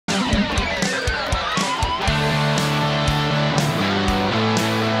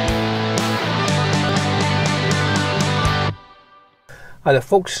Hi there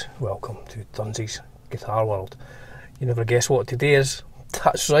folks, welcome to Dunsy's Guitar World. You never guess what today is.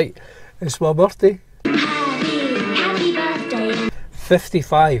 That's right, it's my birthday. Happy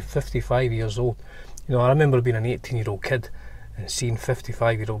birthday! 55 years old. You know, I remember being an 18-year-old kid and seeing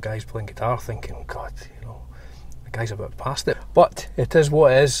 55-year-old guys playing guitar thinking, God, you know, the guy's about past it. But it is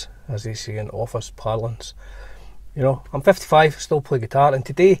what it is, as they say in office parlance. You know, I'm 55, still play guitar, and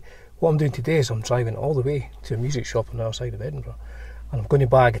today, what I'm doing today is I'm driving all the way to a music shop on the other side of Edinburgh. And I'm going to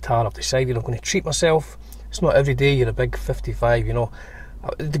buy a guitar. I've decided I'm going to treat myself. It's not every day you're a big 55, you know.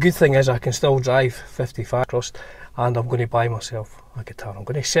 The good thing is I can still drive 55 across, and I'm going to buy myself a guitar. I'm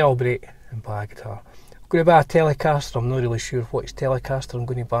going to celebrate and buy a guitar. I'm going to buy a Telecaster. I'm not really sure which Telecaster I'm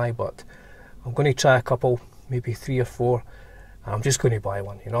going to buy, but I'm going to try a couple, maybe 3 or 4, and I'm just going to buy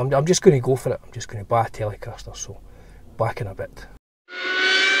one. You know, I'm just going to go for it. I'm just going to buy a Telecaster. So, back in a bit.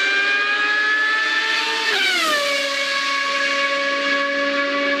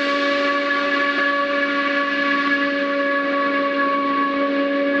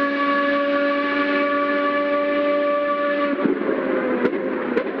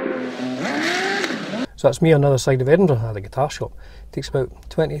 So that's me on the other side of Edinburgh at the guitar shop. It takes about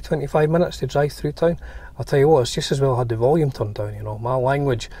 20-25 minutes to drive through town. I'll tell you what, it's just as well I had the volume turned down, you know. My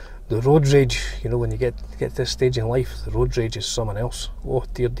language, the road rage, you know, when you get to this stage in life, the road rage is someone else. Oh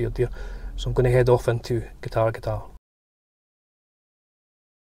dear, dear, dear. So I'm going to head off into GuitarGuitar.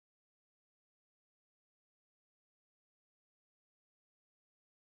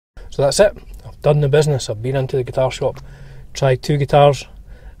 So that's it. I've done the business. I've been into the guitar shop, tried 2 guitars.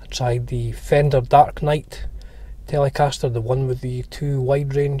 Tried the Fender Dark Knight Telecaster, the one with the 2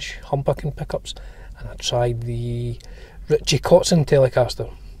 wide range humbucking pickups, and I tried the Richie Kotzen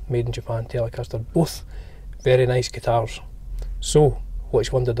Telecaster, made in Japan Telecaster. Both very nice guitars. So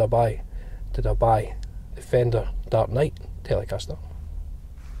which one did I buy? Did I buy the Fender Dark Knight Telecaster,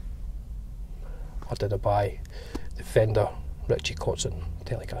 or did I buy the Fender Richie Kotzen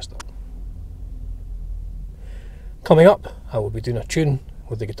Telecaster? Coming up, I will be doing a tune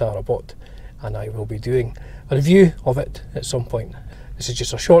with the guitar I bought, and I will be doing a review of it at some point. This is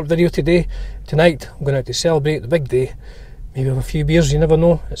just a short video today. Tonight I'm going out to celebrate the big day, maybe have a few beers, you never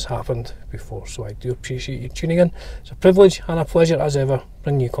know. It's happened before, so I do appreciate you tuning in. It's a privilege and a pleasure as ever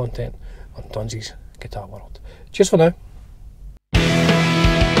bringing you content on Dunsy's Guitar World. Cheers for now.